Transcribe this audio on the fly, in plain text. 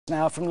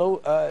now from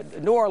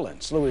New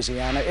Orleans,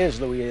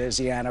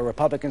 Louisiana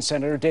Republican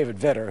Senator David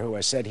Vitter, who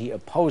has said he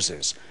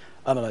opposes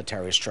a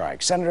military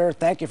strike. Senator,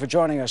 thank you for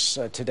joining us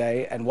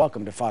today, and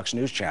welcome to Fox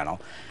News Channel.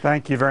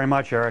 Thank you very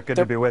much, Eric. Good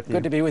to be with you.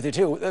 Good to be with you,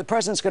 too. The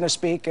president's going to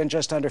speak in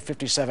just under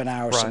 57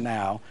 hours from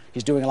now.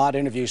 He's doing a lot of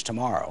interviews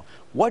tomorrow.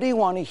 What do you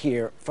want to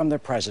hear from the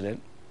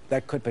president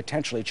that could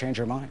potentially change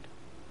your mind?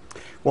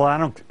 Well, I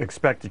don't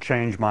expect to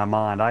change my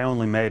mind. I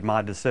only made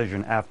my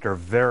decision after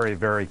very,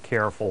 very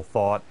careful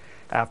thought,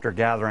 after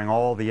gathering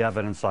all the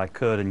evidence I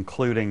could,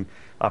 including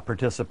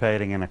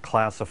participating in a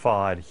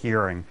classified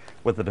hearing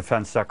with the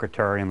Defense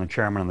Secretary and the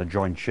Chairman of the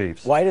Joint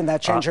Chiefs. Why didn't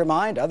that change your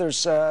mind? Others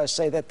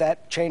say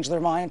that changed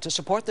their mind to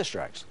support the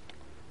strikes.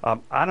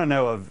 I don't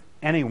know of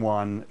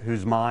anyone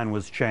whose mind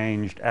was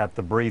changed at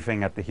the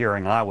briefing at the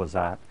hearing I was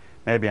at.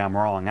 Maybe I'm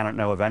wrong. I don't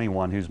know of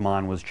anyone whose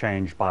mind was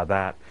changed by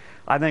that.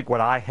 I think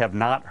what I have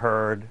not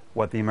heard,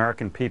 what the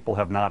American people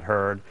have not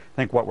heard, I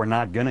think what we're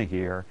not going to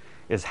hear,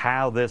 is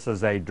how this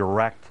is a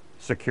direct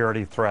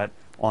security threat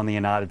on the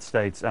United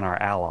States and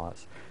our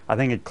allies. I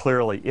think it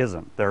clearly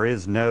isn't. There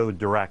is no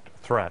direct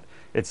threat.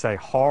 It's a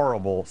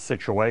horrible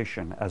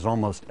situation, as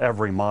almost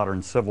every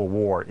modern civil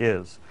war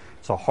is.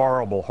 It's a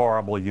horrible,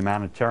 horrible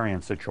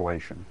humanitarian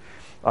situation.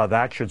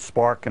 That should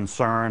spark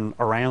concern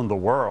around the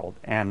world,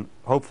 and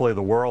hopefully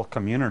the world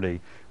community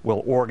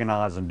will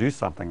organize and do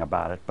something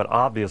about it. But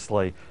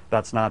obviously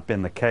that's not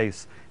been the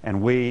case,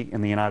 and we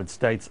in the United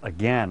States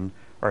again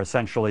are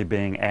essentially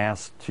being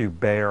asked to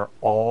bear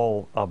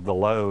all of the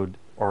load,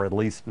 or at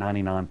least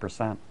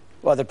 99%.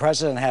 Well, the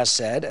president has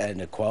said,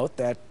 and a quote,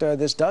 that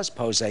this does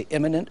pose an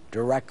imminent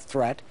direct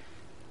threat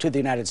to the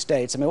United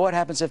States. I mean, what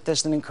happens if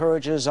this then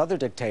encourages other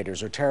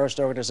dictators or terrorist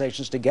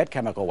organizations to get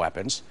chemical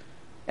weapons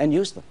and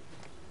use them?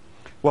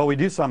 Well, we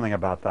do something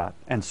about that,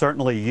 and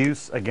certainly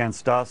use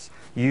against us,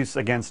 use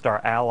against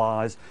our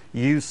allies,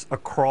 use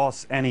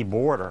across any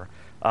border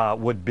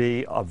would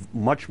be a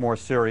much more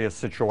serious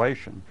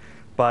situation.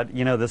 But,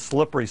 you know, the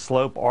slippery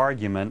slope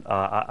argument,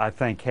 I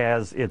think,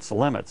 has its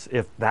limits.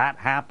 If that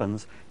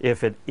happens,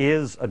 if it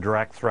is a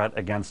direct threat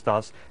against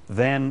us,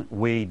 then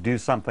we do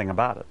something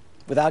about it.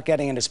 Without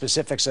getting into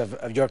specifics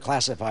of your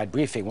classified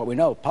briefing, what we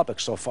know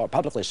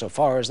publicly so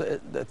far is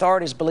that the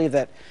authorities believe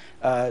that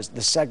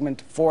the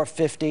segment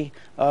 450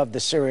 of the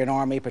Syrian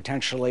army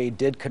potentially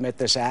did commit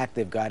this act.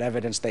 They've got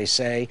evidence, they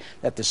say,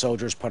 that the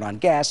soldiers put on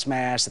gas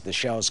masks, that the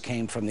shells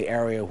came from the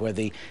area where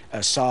the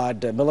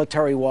Assad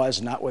military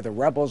was, not where the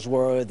rebels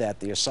were,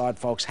 that the Assad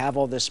folks have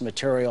all this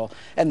material.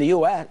 And the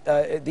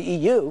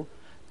EU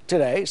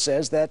today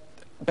says that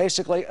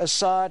basically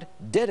Assad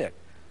did it.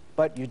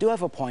 But you do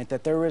have a point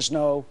that there is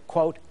no,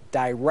 quote,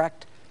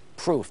 direct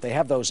proof. They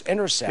have those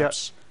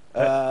intercepts,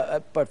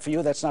 but for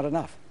you, that's not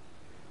enough.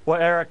 Well,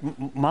 Eric,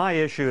 my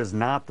issue is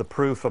not the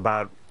proof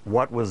about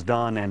what was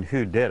done and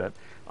who did it.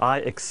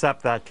 I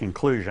accept that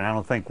conclusion. I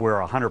don't think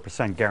we're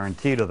 100%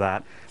 guaranteed of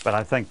that, but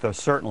I think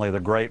certainly the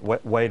great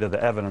weight of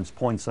the evidence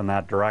points in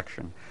that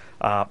direction.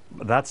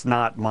 That's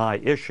not my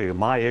issue.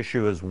 My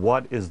issue is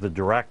what is the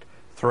direct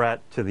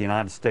threat to the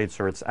United States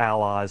or its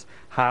allies?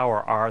 How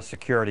are our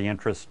security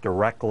interests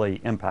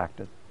directly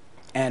impacted?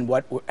 And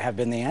what have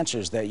been the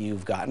answers that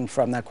you've gotten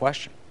from that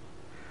question?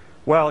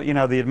 Well, you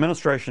know, the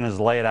administration has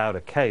laid out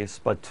a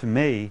case, but to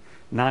me,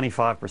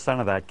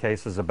 95% of that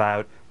case is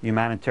about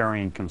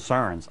humanitarian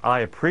concerns. I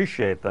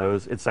appreciate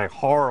those. It's a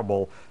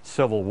horrible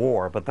civil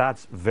war, but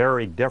that's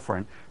very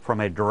different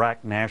from a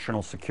direct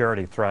national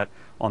security threat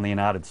on the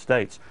United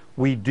States.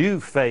 We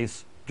do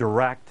face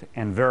direct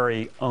and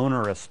very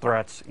onerous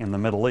threats in the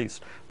Middle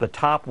East. The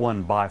top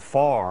one by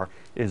far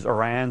is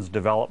Iran's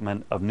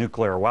development of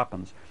nuclear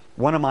weapons.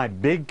 One of my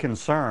big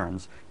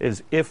concerns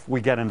is if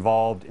we get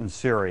involved in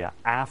Syria,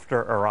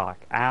 after Iraq,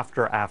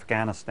 after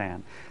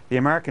Afghanistan, the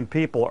American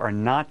people are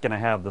not going to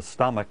have the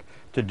stomach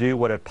to do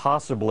what it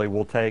possibly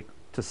will take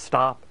to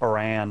stop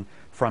Iran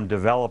from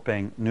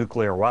developing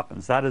nuclear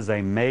weapons. That is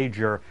a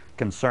major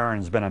concern,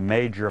 has been a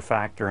major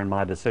factor in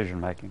my decision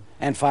making.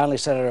 And finally,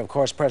 Senator, of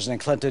course,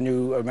 President Clinton,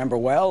 you remember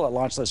well,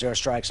 launched those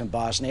airstrikes in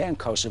Bosnia and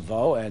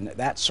Kosovo, and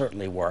that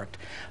certainly worked.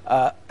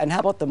 And how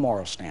about the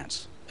moral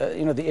stance?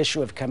 You know, the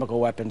issue of chemical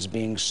weapons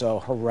being so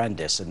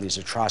horrendous and these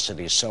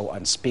atrocities so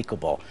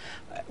unspeakable.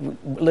 We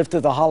lived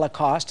through the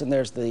Holocaust, and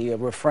there's the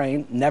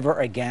refrain, never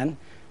again,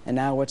 and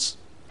now it's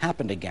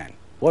happened again.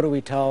 What do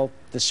we tell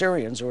the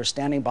Syrians who are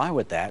standing by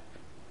with that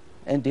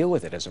and deal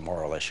with it as a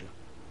moral issue?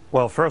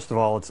 Well, first of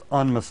all, it's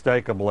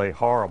unmistakably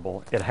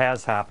horrible. It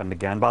has happened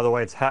again. By the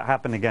way, it's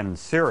happened again in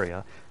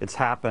Syria. It's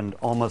happened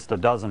almost a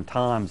dozen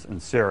times in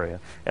Syria.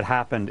 It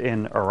happened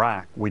in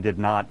Iraq. We did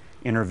not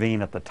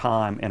intervene at the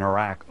time in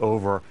Iraq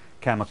over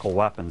chemical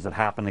weapons. It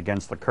happened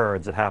against the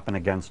Kurds. It happened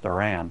against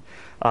Iran.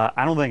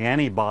 I don't think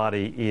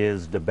anybody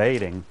is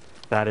debating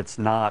that it's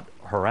not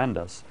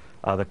horrendous.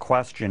 The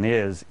question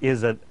is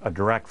it a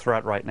direct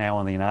threat right now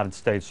in the United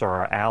States or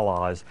our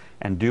allies,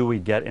 and do we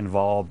get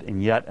involved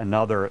in yet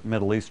another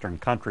Middle Eastern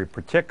country,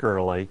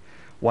 particularly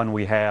when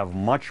we have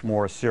much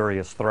more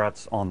serious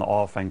threats on the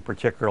offing,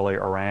 particularly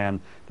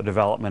Iran, the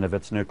development of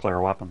its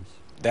nuclear weapons?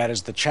 That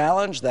is the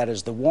challenge, that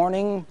is the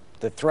warning.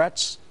 the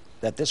threats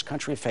that this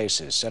country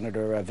faces.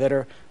 Senator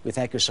Vitter, we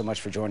thank you so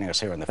much for joining us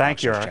here on the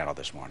Fox News channel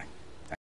this morning.